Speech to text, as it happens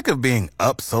of being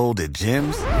upsold at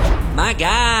gyms? My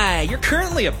guy, you're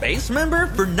currently a base member?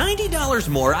 For $90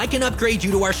 more, I can upgrade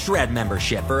you to our Shred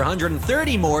membership. For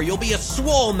 $130 more, you'll be a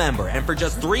Swole member. And for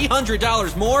just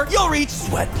 $300 more, you'll reach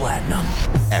Sweat Platinum.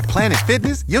 At Planet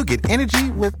Fitness, you'll get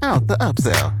energy without the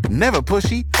upsell. Never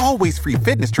pushy, always free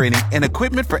fitness training and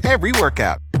equipment for every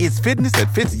workout. It's fitness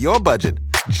that fits your budget.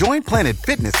 Join Planet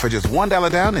Fitness for just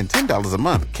 $1 down and $10 a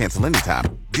month. Cancel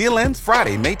anytime. Deal ends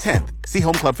Friday, May 10th. See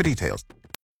Home Club for details.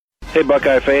 Hey,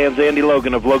 Buckeye fans, Andy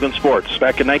Logan of Logan Sports.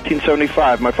 Back in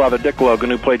 1975, my father, Dick Logan,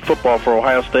 who played football for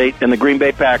Ohio State and the Green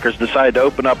Bay Packers, decided to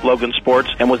open up Logan Sports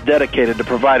and was dedicated to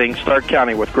providing Stark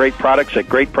County with great products at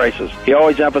great prices. He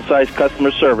always emphasized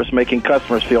customer service, making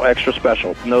customers feel extra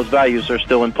special, and those values are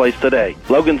still in place today.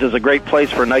 Logan's is a great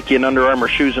place for Nike and Under Armour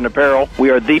shoes and apparel. We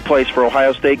are the place for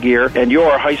Ohio State gear and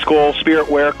your high school spirit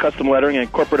wear, custom lettering,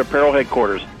 and corporate apparel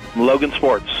headquarters. Logan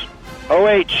Sports.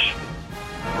 OH.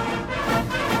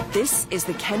 This is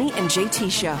the Kenny and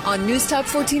JT Show on News Talk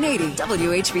 1480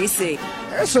 WHBC.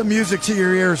 There's some music to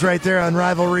your ears right there on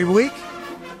Rivalry Week.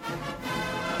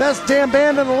 Best damn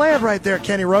band in the land right there,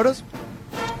 Kenny Rodas.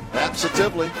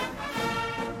 Absolutely.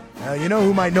 Now, you know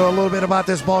who might know a little bit about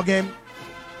this ball game?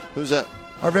 Who's that?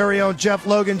 Our very own Jeff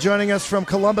Logan joining us from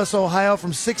Columbus, Ohio,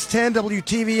 from 610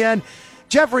 WTVN.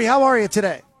 Jeffrey, how are you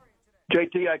today?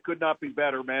 JT, I could not be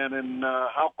better, man. And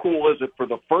how cool is it for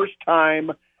the first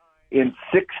time in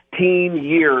 16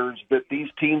 years that these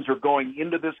teams are going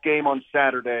into this game on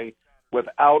Saturday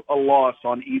without a loss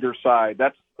on either side.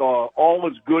 That's all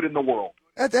is good in the world.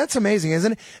 That's amazing,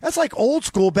 isn't it? That's like old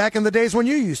school back in the days when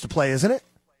you used to play, isn't it?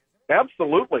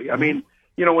 Absolutely. I mean,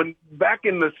 you know, when back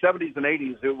in the 70s and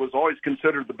 80s, it was always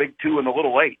considered the Big Two and the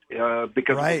Little Eight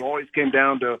because it always came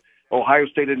down to Ohio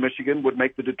State and Michigan would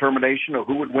make the determination of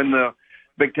who would win the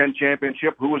Big Ten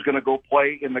championship, who was going to go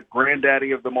play in the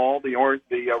granddaddy of them all, the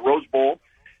Rose Bowl.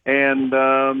 And,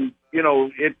 you know,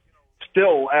 it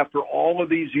still, after all of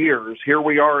these years, here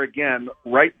we are again,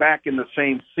 right back in the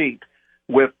same seat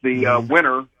with the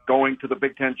winner going to the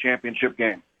Big Ten championship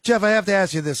game. Jeff, I have to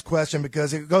ask you this question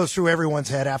because it goes through everyone's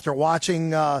head after watching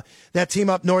that team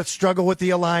up north struggle with the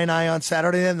Illini on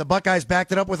Saturday, and the Buckeyes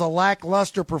backed it up with a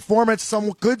lackluster performance,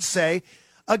 some could say,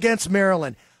 against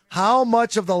Maryland. How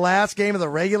much of the last game of the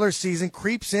regular season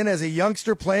creeps in as a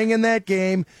youngster playing in that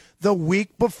game the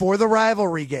week before the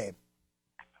rivalry game?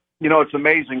 You know, it's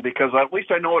amazing because at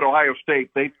least I know at Ohio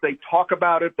State, they talk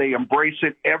about it, they embrace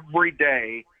it every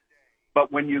day. But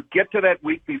when you get to that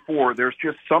week before, there's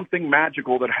just something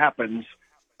magical that happens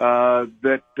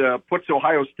that puts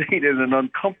Ohio State in an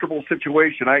uncomfortable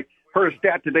situation. I heard a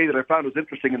stat today that I found was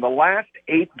interesting. In the last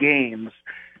 8 games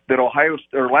that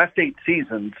last 8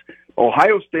 seasons,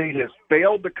 Ohio State has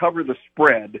failed to cover the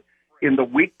spread in the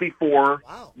week before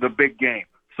the big game.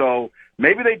 So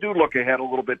maybe they do look ahead a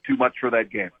little bit too much for that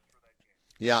game.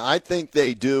 Yeah, I think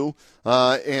they do.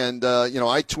 And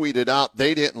I tweeted out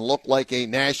they didn't look like a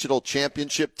national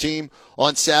championship team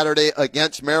on Saturday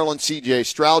against Maryland. C.J.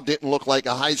 Stroud didn't look like a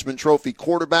Heisman Trophy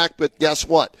quarterback, but guess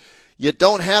what? You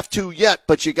don't have to yet,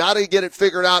 but you got to get it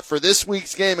figured out for this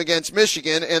week's game against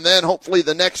Michigan, and then hopefully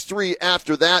the next 3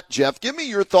 after that, Jeff. Give me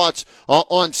your thoughts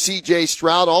on C.J.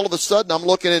 Stroud. All of a sudden, I'm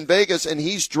looking in Vegas, and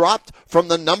he's dropped from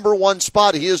the number 1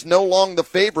 spot. He is no longer the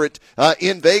favorite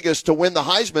in Vegas to win the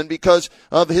Heisman because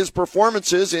of his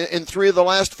performances in 3 of the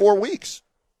last 4 weeks.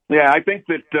 Yeah, I think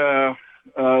that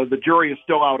the jury is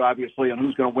still out, obviously, on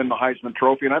who's going to win the Heisman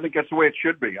Trophy, and I think that's the way it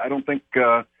should be. I don't think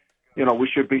we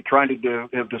should be trying to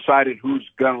have decided who's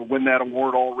going to win that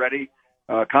award already.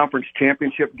 Conference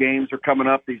championship games are coming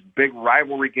up. These big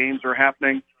rivalry games are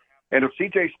happening. And if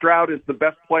C.J. Stroud is the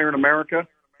best player in America,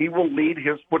 he will lead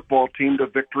his football team to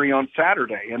victory on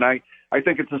Saturday. And I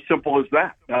think it's as simple as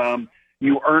that.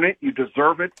 You earn it. You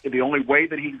deserve it. The only way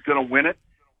that he's going to win it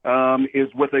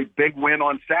is with a big win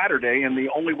on Saturday. And the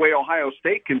only way Ohio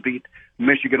State can beat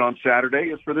Michigan on Saturday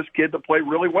is for this kid to play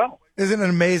really well. Isn't it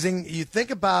amazing? You think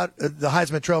about the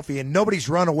Heisman Trophy, and nobody's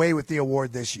run away with the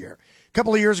award this year. A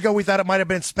couple of years ago, we thought it might have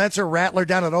been Spencer Rattler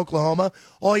down in Oklahoma.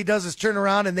 All he does is turn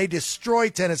around, and they destroy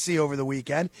Tennessee over the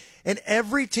weekend. And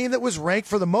every team that was ranked,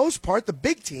 for the most part, the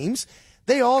big teams,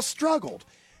 they all struggled.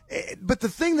 But the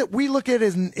thing that we look at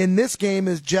in this game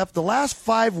is, Jeff, the last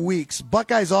 5 weeks,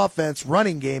 Buckeyes offense,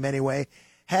 running game anyway,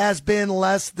 has been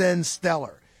less than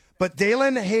stellar. But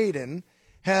Dalen Hayden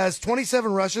has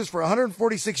 27 rushes for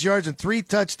 146 yards and 3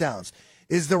 touchdowns.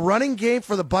 Is the running game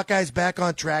for the Buckeyes back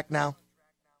on track now?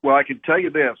 Well, I can tell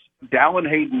you this. Dalen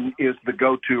Hayden is the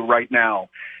go-to right now.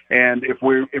 And if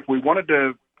we wanted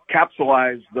to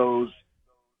capsulize those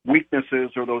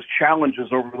weaknesses or those challenges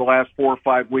over the last 4 or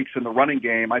 5 weeks in the running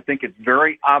game, I think it's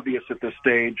very obvious at this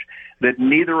stage that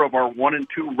neither of our 1 and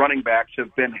 2 running backs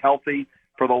have been healthy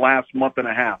for the last month and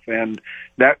a half. And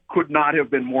that could not have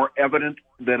been more evident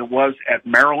than it was at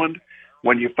Maryland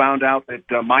when you found out that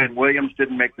Mayan Williams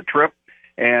didn't make the trip.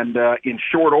 And in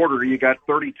short order, you got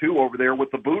 32 over there with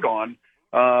the boot on,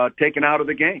 taken out of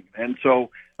the game. And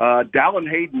so Dallin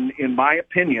Hayden, in my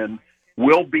opinion,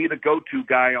 will be the go-to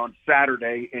guy on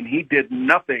Saturday, and he did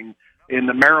nothing in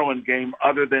the Maryland game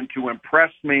other than to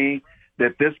impress me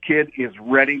that this kid is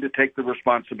ready to take the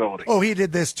responsibility. Oh, he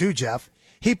did this too, Jeff.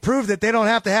 He proved that they don't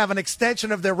have to have an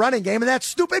extension of their running game and that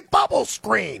stupid bubble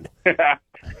screen.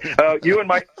 You and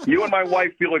my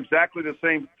wife feel exactly the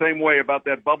same way about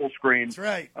that bubble screen. That's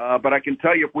right. But I can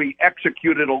tell you, if we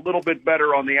execute it a little bit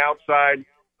better on the outside,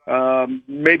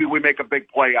 maybe we make a big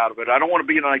play out of it. I don't want to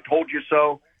be an I told you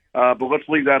so, but let's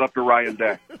leave that up to Ryan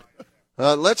Day.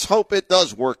 Let's hope it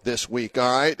does work this week,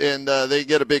 all right? And they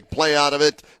get a big play out of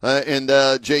it. And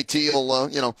JT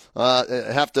will,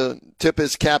 have to tip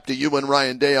his cap to you and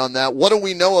Ryan Day on that. What do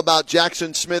we know about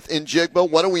Jackson Smith and Jigba?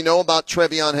 What do we know about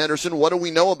Trevion Henderson? What do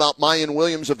we know about Mayan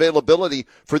Williams' availability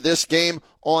for this game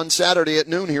on Saturday at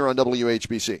noon here on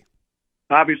WHBC?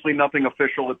 Obviously, nothing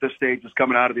official at this stage is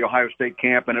coming out of the Ohio State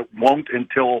camp, and it won't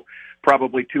until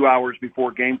probably 2 hours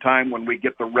before game time when we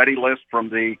get the ready list from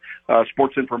the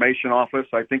Sports Information Office.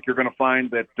 I think you're going to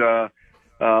find that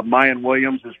Mayan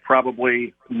Williams is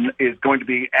going to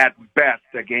be at best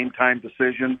a game time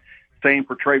decision. Same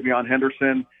for Trevion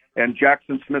Henderson, and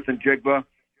Jackson Smith and Jigba,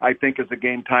 I think, is a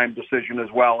game time decision as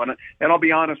well. And I'll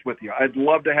be honest with you, I'd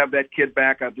love to have that kid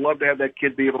back. I'd love to have that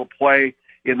kid be able to play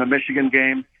in the Michigan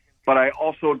game. But I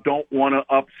also don't want to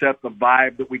upset the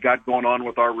vibe that we got going on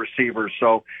with our receivers.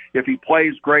 So if he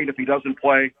plays, great. If he doesn't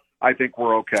play, I think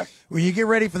we're okay. When you get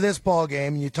ready for this ball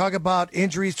game, you talk about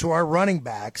injuries to our running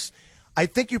backs. I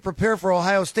think you prepare for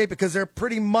Ohio State because they're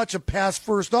pretty much a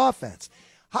pass-first offense.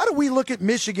 How do we look at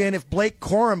Michigan if Blake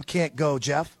Corum can't go,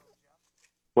 Jeff?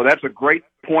 Well, that's a great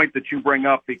point that you bring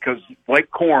up because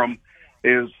Blake Corum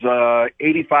is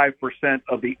 85%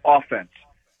 of the offense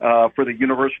for the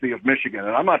University of Michigan.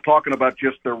 And I'm not talking about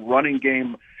just the running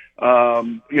game,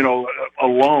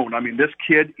 alone. I mean, this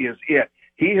kid is it.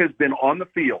 He has been on the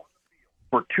field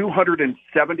for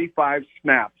 275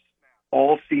 snaps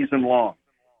all season long.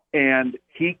 And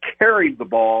he carried the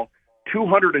ball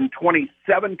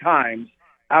 227 times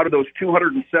out of those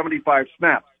 275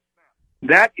 snaps.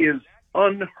 That is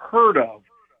unheard of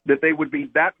that they would be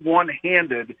that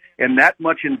one-handed and that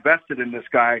much invested in this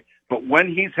guy. But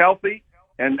when he's healthy,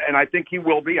 and I think he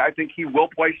will be. I think he will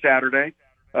play Saturday.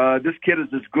 This kid is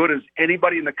as good as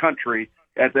anybody in the country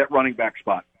at that running back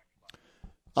spot.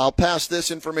 I'll pass this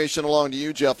information along to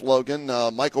you, Jeff Logan.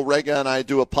 Michael Rega and I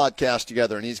do a podcast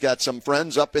together, and he's got some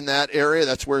friends up in that area.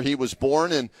 That's where he was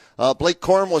born. And Blake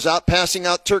Corum was out passing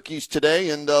out turkeys today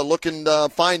and looking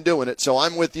fine doing it. So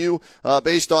I'm with you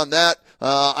based on that.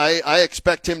 I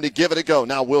expect him to give it a go.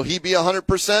 Now, will he be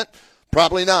 100%?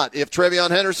 Probably not. If Trevion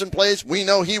Henderson plays, we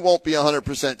know he won't be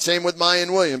 100%. Same with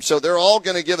Mayan Williams. So they're all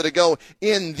going to give it a go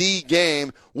in the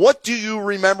game. What do you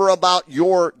remember about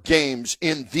your games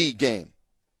in the game?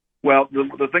 Well,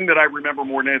 the thing that I remember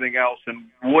more than anything else, and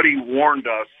Woody warned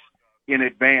us in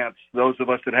advance, those of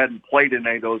us that hadn't played in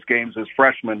any of those games as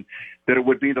freshmen, that it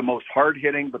would be the most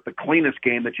hard-hitting but the cleanest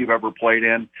game that you've ever played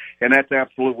in, and that's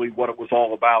absolutely what it was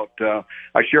all about.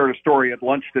 I shared a story at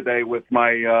lunch today with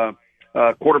my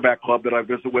quarterback club that I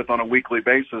visit with on a weekly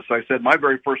basis. I said my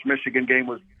very first Michigan game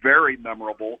was very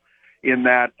memorable in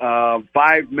that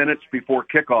 5 minutes before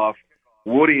kickoff,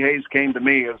 Woody Hayes came to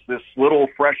me as this little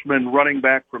freshman running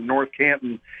back from North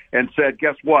Canton and said,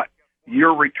 guess what?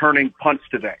 You're returning punts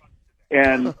today.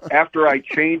 And after I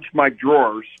changed my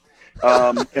drawers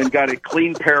and got a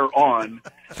clean pair on,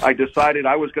 I decided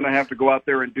I was going to have to go out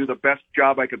there and do the best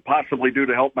job I could possibly do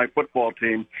to help my football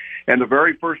team. And the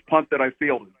very first punt that I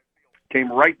fielded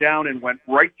came right down and went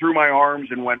right through my arms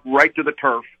and went right to the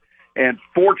turf. And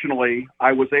fortunately,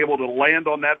 I was able to land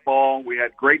on that ball. We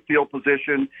had great field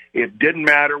position. It didn't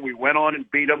matter. We went on and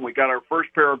beat them. We got our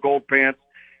first pair of gold pants.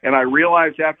 And I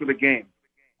realized after the game,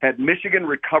 had Michigan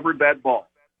recovered that ball,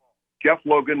 Jeff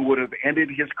Logan would have ended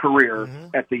his career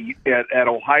at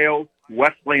Ohio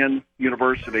Wesleyan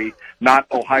University, not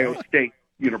Ohio State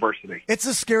University. It's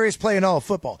the scariest play in all of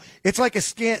football. It's like a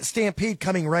stampede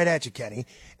coming right at you, Kenny.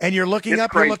 And you're looking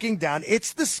up, you're looking down.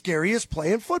 It's the scariest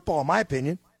play in football, in my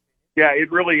opinion. Yeah,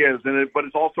 it really is, but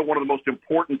it's also one of the most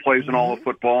important plays in all of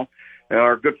football.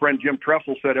 Our good friend Jim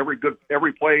Tressel said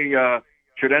every play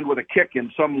should end with a kick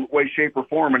in some way, shape, or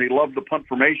form, and he loved the punt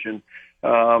formation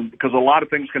because a lot of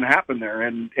things can happen there,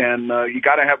 and you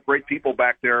got to have great people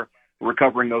back there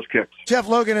recovering those kicks. Jeff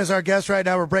Logan is our guest right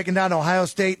now. We're breaking down Ohio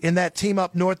State in that Team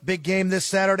Up North big game this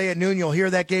Saturday at noon. You'll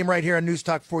hear that game right here on News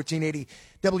Talk 1480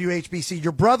 WHBC.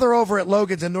 Your brother over at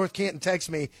Logan's in North Canton texts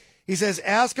me. He says,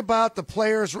 ask about the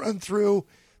players run through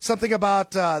something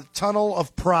about Tunnel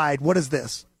of Pride. What is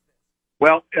this?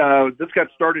 Well, this got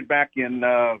started back in,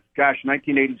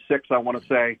 1986, I want to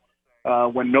say,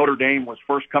 when Notre Dame was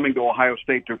first coming to Ohio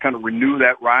State to kind of renew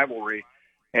that rivalry.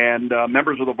 And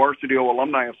members of the Varsity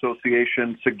Alumni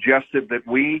Association suggested that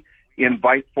we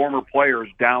invite former players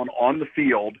down on the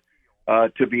field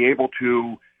to be able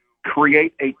to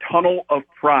create a tunnel of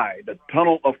pride, a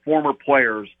tunnel of former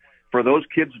players for those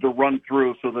kids to run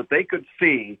through so that they could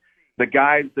see the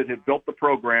guys that had built the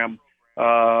program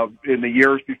in the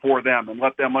years before them and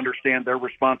let them understand their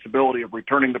responsibility of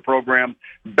returning the program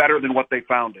better than what they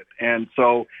found it. And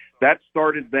so that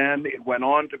started then. It went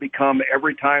on to become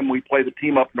every time we play the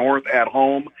Team Up North at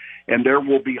home, and there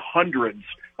will be hundreds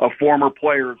of former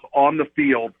players on the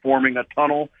field forming a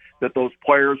tunnel that those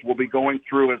players will be going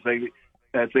through as they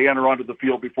enter onto the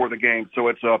field before the game. So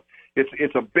it's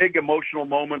a big emotional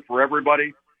moment for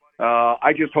everybody.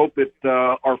 I just hope that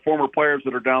our former players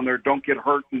that are down there don't get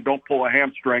hurt and don't pull a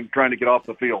hamstring trying to get off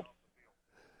the field.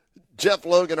 Jeff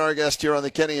Logan, our guest here on the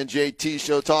Kenny and JT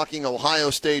Show, talking Ohio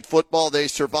State football. They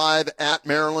survive at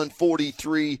Maryland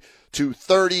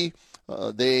 43-30.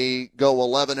 They go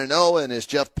 11-0, and as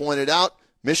Jeff pointed out,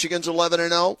 Michigan's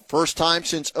 11-0, first time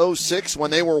since 2006 when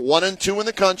they were 1-2 in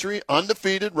the country,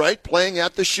 undefeated, right, playing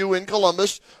at the Shoe in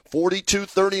Columbus.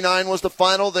 42-39 was the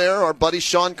final there. Our buddy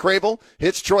Sean Crable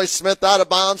hits Troy Smith out of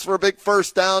bounds for a big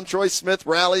first down. Troy Smith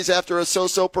rallies after a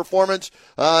so-so performance,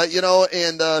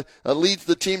 and leads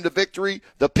the team to victory.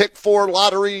 The Pick 4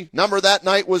 lottery number that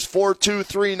night was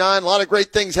 4239. A lot of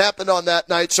great things happened on that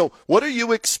night. So what are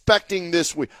you expecting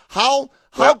this week? How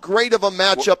great of a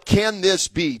matchup can this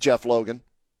be, Jeff Logan?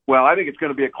 Well, I think it's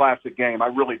going to be a classic game. I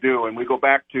really do. And we go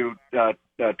back to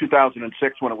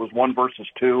 2006 when it was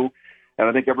 1-2. And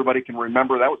I think everybody can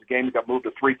remember that was a game that got moved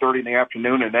to 3:30 in the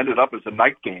afternoon and ended up as a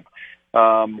night game.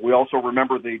 We also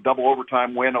remember the double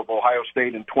overtime win of Ohio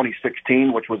State in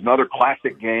 2016, which was another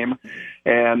classic game.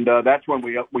 And that's when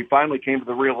we finally came to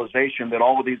the realization that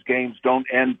all of these games don't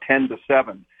end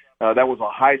 10-7. That was a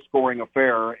high-scoring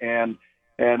affair, and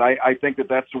I think that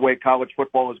that's the way college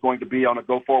football is going to be on a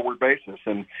go-forward basis.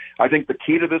 And I think the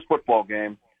key to this football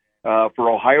game for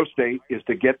Ohio State is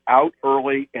to get out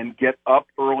early and get up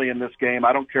early in this game.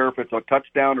 I don't care if it's a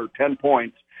touchdown or 10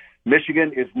 points.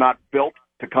 Michigan is not built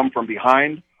to come from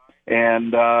behind,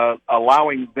 and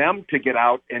allowing them to get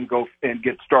out and go and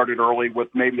get started early with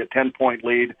maybe a 10-point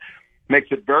lead makes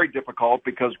it very difficult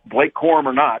because Blake Corum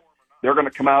or not, they're going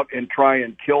to come out and try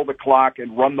and kill the clock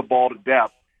and run the ball to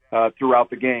death throughout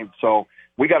the game. So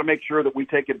we got to make sure that we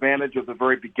take advantage of the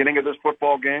very beginning of this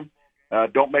football game.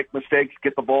 Don't make mistakes.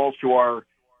 Get the balls to our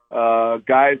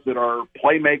guys that are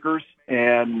playmakers,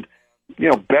 and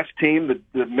best team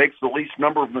that makes the least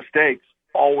number of mistakes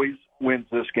always wins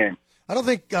this game. I don't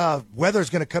think weather's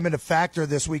going to come into factor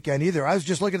this weekend either. I was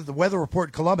just looking at the weather report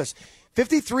in Columbus.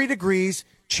 53 degrees,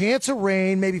 chance of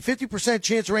rain, maybe 50%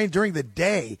 chance of rain during the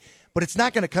day, but it's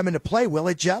not going to come into play, will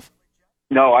it, Jeff?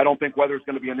 No, I don't think weather is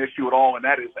going to be an issue at all, and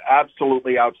that is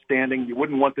absolutely outstanding. You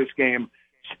wouldn't want this game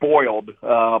spoiled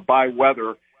by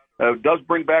weather. It does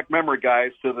bring back memory,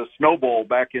 guys, to the Snow Bowl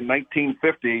back in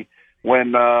 1950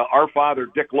 when our father,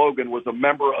 Dick Logan, was a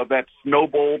member of that Snow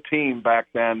Bowl team back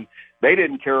then. They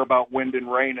didn't care about wind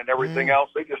and rain and everything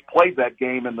else. They just played that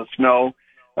game in the snow.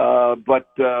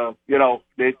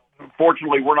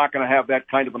 Fortunately, we're not going to have that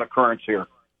kind of an occurrence here.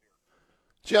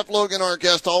 Jeff Logan, our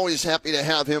guest, always happy to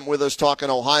have him with us talking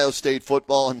Ohio State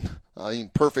football,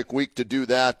 and perfect week to do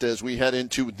that as we head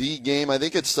into the game. I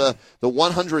think it's the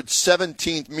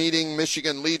 117th meeting.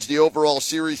 Michigan leads the overall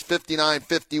series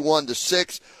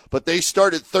 59-51-6, but they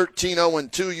started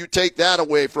 13-0-2. You take that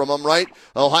away from them, right?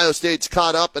 Ohio State's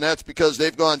caught up, and that's because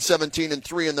they've gone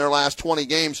 17-3 in their last 20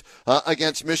 games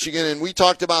against Michigan. And we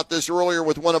talked about this earlier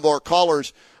with one of our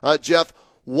callers, Jeff.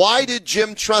 Why did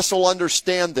Jim Tressel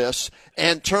understand this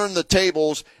and turn the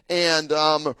tables and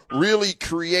really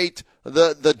create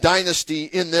the dynasty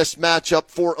in this matchup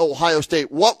for Ohio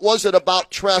State? What was it about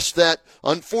Tress that,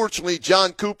 unfortunately,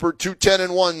 John Cooper,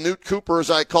 2-10-1, Newt Cooper, as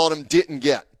I called him, didn't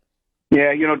get?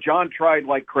 Yeah, John tried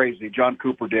like crazy. John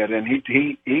Cooper did, and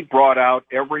he brought out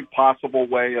every possible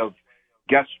way of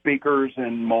guest speakers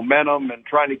and momentum and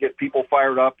trying to get people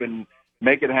fired up and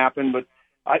make it happen. But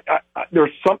there's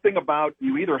something about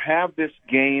you either have this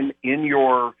game in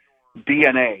your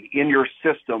DNA in your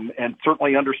system and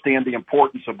certainly understand the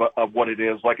importance of what it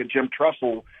is. Like a Jim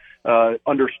Tressel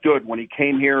understood when he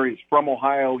came here. He's from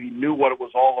Ohio. He knew what it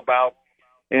was all about.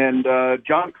 And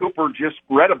John Cooper just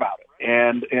read about it.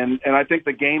 And I think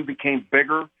the game became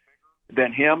bigger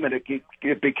than him, and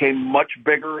it became much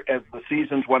bigger as the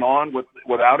seasons went on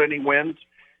without any wins.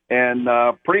 And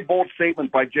pretty bold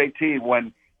statement by JT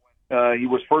when he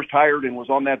was first hired and was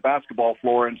on that basketball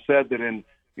floor and said that in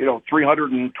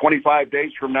 325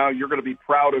 days from now, you're going to be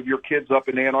proud of your kids up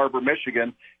in Ann Arbor,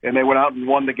 Michigan, and they went out and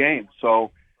won the game.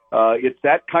 So it's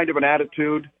that kind of an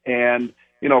attitude. And,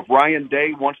 if Ryan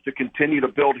Day wants to continue to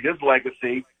build his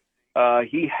legacy,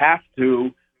 he has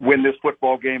to win this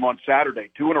football game on Saturday.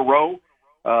 2 in a row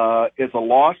is a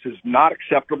loss, is not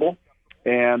acceptable.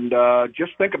 And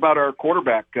just think about our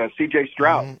quarterback, C.J.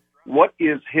 Stroud. Mm-hmm. What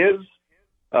is his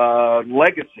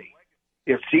legacy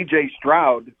if C.J.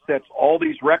 Stroud sets all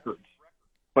these records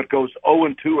but goes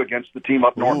 0-2 against the team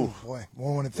up north? Ooh, boy,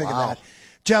 won't want to think of that.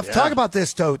 Jeff, talk about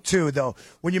this, too, though.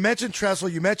 When you mentioned Tressel,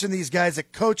 you mentioned these guys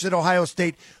that coached at Ohio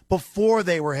State before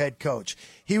they were head coach.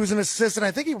 He was an assistant.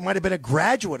 I think he might have been a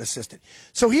graduate assistant.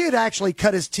 So he had actually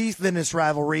cut his teeth in this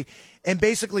rivalry and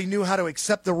basically knew how to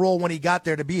accept the role when he got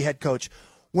there to be head coach.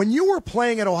 When you were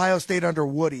playing at Ohio State under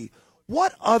Woody,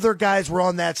 what other guys were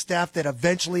on that staff that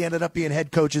eventually ended up being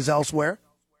head coaches elsewhere?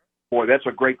 Boy, that's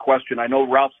a great question. I know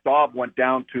Ralph Staub went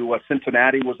down to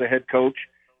Cincinnati, was a head coach.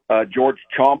 George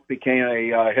Chomp became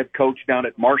a head coach down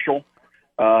at Marshall.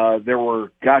 There were,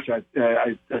 I'm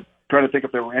trying to think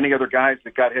if there were any other guys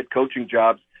that got head coaching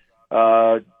jobs.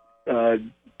 Joe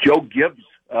Gibbs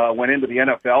went into the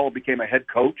NFL, became a head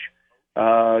coach.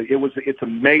 It's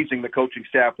amazing the coaching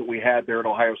staff that we had there at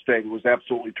Ohio State. It was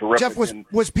absolutely terrific. Jeff,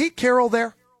 was Pete Carroll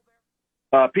there?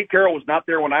 Pete Carroll was not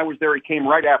there when I was there. He came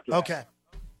right after that. Okay.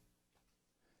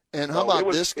 And how about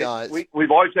this, guys?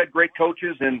 We've always had great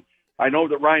coaches, and I know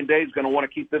that Ryan Day is going to want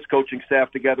to keep this coaching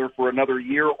staff together for another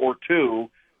year or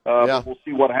two. But we'll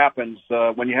see what happens.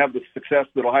 When you have the success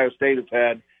that Ohio State has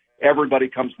had, everybody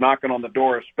comes knocking on the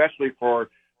door, especially for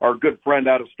our good friend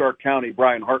out of Stark County,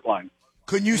 Brian Hartline.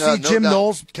 Couldn't you see Jim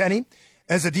Knowles, Kenny,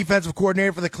 as a defensive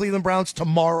coordinator for the Cleveland Browns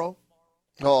tomorrow?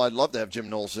 Oh, I'd love to have Jim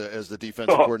Knowles as the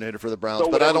defensive coordinator for the Browns,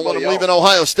 but I don't want him leaving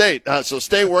Ohio State. So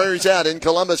stay where he's at in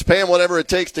Columbus, pay him whatever it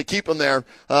takes to keep him there,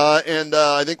 and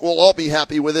I think we'll all be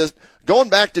happy with it. Going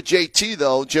back to JT,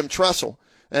 though, Jim Tressel,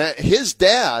 his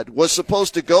dad was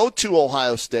supposed to go to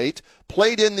Ohio State,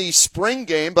 played in the spring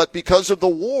game, but because of the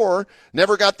war,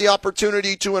 never got the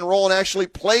opportunity to enroll and actually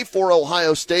play for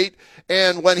Ohio State.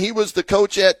 And when he was the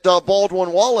coach at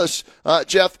Baldwin-Wallace,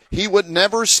 Jeff, he would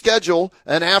never schedule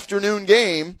an afternoon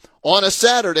game on a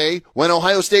Saturday when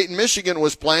Ohio State and Michigan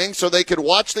was playing so they could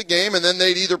watch the game, and then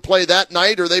they'd either play that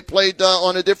night or they played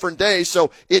on a different day.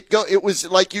 So it was,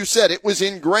 like you said, it was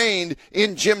ingrained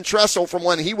in Jim Tressel from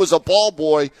when he was a ball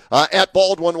boy at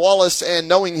Baldwin-Wallace and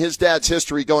knowing his dad's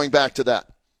history going back to that.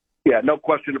 Yeah, no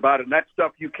question about it. And that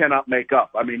stuff you cannot make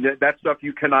up. I mean, that stuff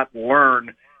you cannot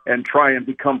learn and try and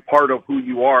become part of who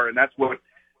you are. And that's what,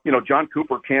 John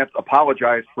Cooper can't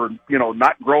apologize for,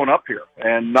 not growing up here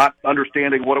and not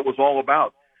understanding what it was all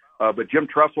about. But Jim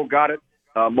Tressel got it.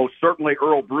 Most certainly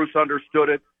Earl Bruce understood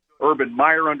it. Urban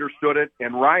Meyer understood it.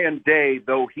 And Ryan Day,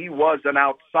 though he was an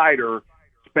outsider,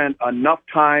 spent enough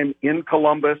time in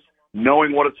Columbus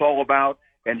knowing what it's all about.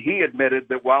 And he admitted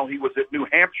that while he was at New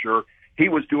Hampshire, he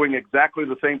was doing exactly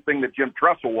the same thing that Jim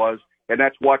Tressel was, and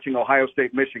that's watching Ohio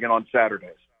State, Michigan on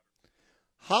Saturdays.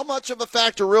 How much of a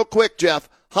factor, real quick, Jeff,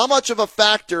 how much of a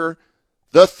factor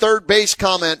the third base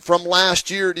comment from last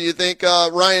year do you think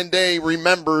Ryan Day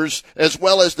remembers, as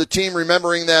well as the team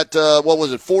remembering that,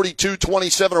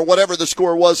 42-27 or whatever the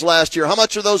score was last year? How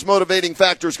much are those motivating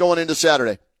factors going into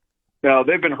Saturday? Now,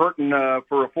 they've been hurting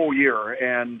for a full year,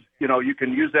 and, you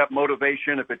can use that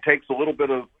motivation if it takes a little bit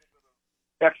of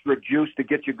extra juice to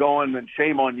get you going, then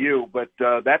shame on you. But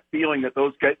that feeling that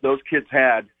those kids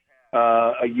had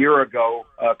a year ago,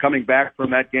 coming back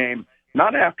from that game,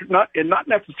 not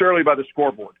necessarily by the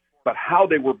scoreboard, but how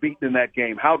they were beaten in that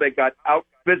game, how they got out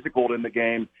physicaled in the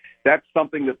game, that's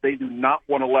something that they do not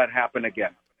want to let happen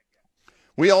again.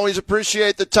 We always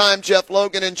appreciate the time, Jeff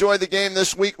Logan. Enjoy the game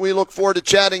this week. We look forward to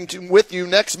chatting with you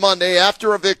next Monday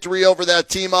after a victory over that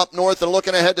team up north and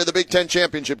looking ahead to the Big Ten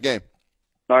championship game.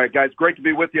 All right, guys, great to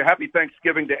be with you. Happy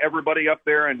Thanksgiving to everybody up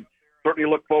there, and certainly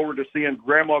look forward to seeing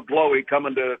Grandma Glowy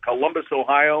coming to Columbus,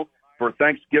 Ohio for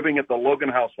Thanksgiving at the Logan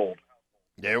household.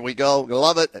 There we go.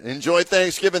 Love it. Enjoy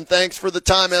Thanksgiving. Thanks for the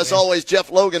time. As always,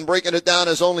 Jeff Logan breaking it down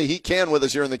as only he can with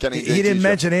us here in the Kenny JT He didn't Show.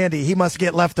 mention Andy. He must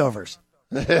get leftovers.